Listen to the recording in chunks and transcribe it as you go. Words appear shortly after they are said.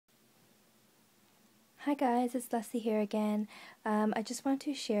Hi guys, it's Leslie here again. I just want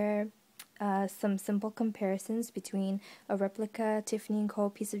to share some simple comparisons between a replica Tiffany &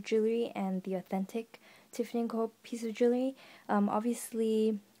 Co. piece of jewelry and the authentic Tiffany & Co. piece of jewelry.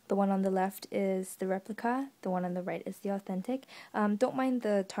 Obviously, the one on the left is the replica, the one on the right is the authentic. Don't mind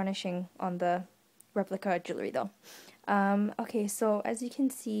the tarnishing on the replica jewelry though. Okay, so as you can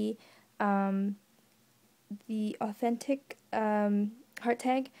see, the authentic heart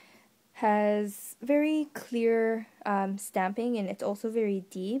tag has very clear stamping, and it's also very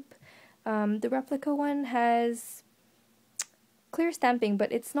deep. The replica one has clear stamping,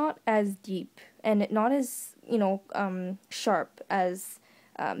 but it's not as deep and not as sharp as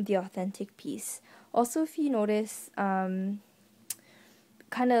the authentic piece. Also, if you notice, kind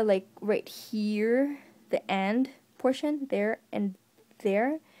of like right here, the "and" portion there and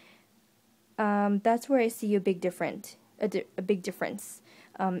there, that's where I see a big difference. A big difference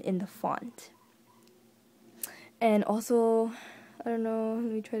in the font. And also, I don't know,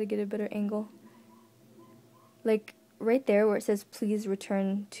 let me try to get a better angle. Like right there where it says please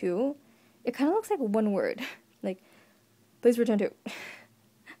return to, it kind of looks like one word. Like, please return to.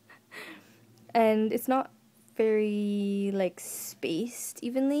 And it's not very like spaced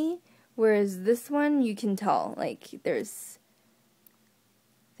evenly, whereas this one you can tell like there is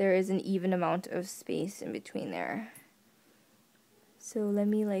an even amount of space in between there. So let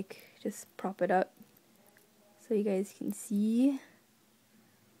me like just prop it up so you guys can see.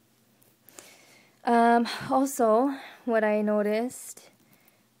 Also, what I noticed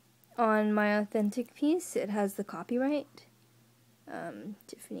on my authentic piece, it has the copyright,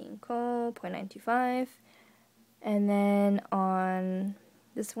 Tiffany & Co. 0.925, and then on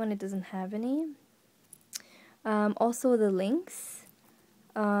this one it doesn't have any. Also the links,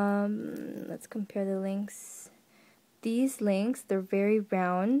 let's compare the links. These links, they're very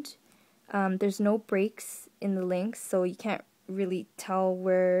round. There's no breaks in the links, so you can't really tell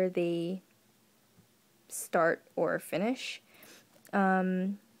where they start or finish.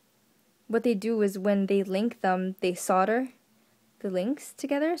 What they do is when they link them, they solder the links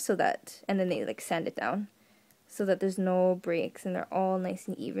together so that, and then they like sand it down so that there's no breaks and they're all nice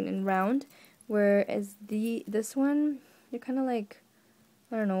and even and round. Whereas this one, they're kind of like,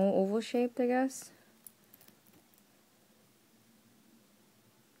 I don't know, oval shaped, I guess.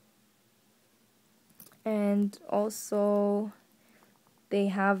 And also, they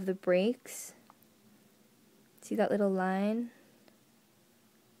have the breaks. See that little line?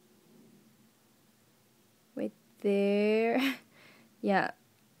 Right there. Yeah.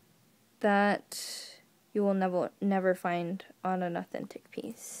 That you will never find on an authentic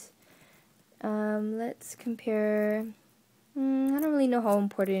piece. Let's compare. I don't really know how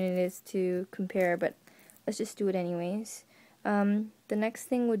important it is to compare, but let's just do it anyways. The next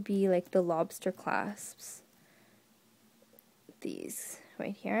thing would be like the lobster clasps. These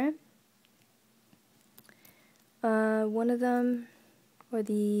right here. One of them, or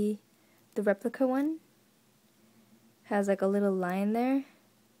the replica one, has like a little line there.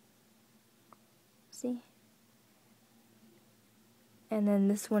 See? And then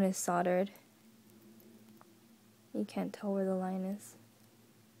this one is soldered. You can't tell where the line is.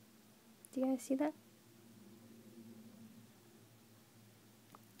 Do you guys see that?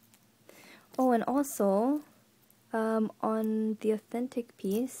 Oh, and also, on the authentic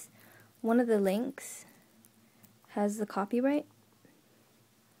piece, one of the links has the copyright,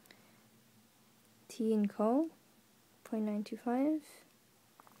 T & Co. 0.925.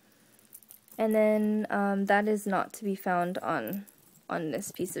 And then that is not to be found on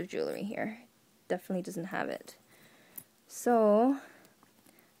this piece of jewelry here. Definitely doesn't have it. So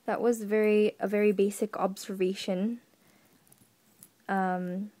that was a very basic observation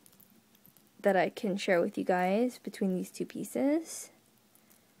that I can share with you guys between these two pieces.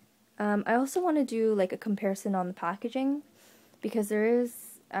 I also want to do like a comparison on the packaging, because there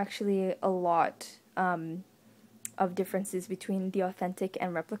is actually a lot of differences between the authentic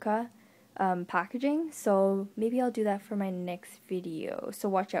and replica packaging, so maybe I'll do that for my next video, so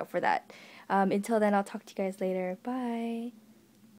watch out for that. Until then, I'll talk to you guys later. Bye!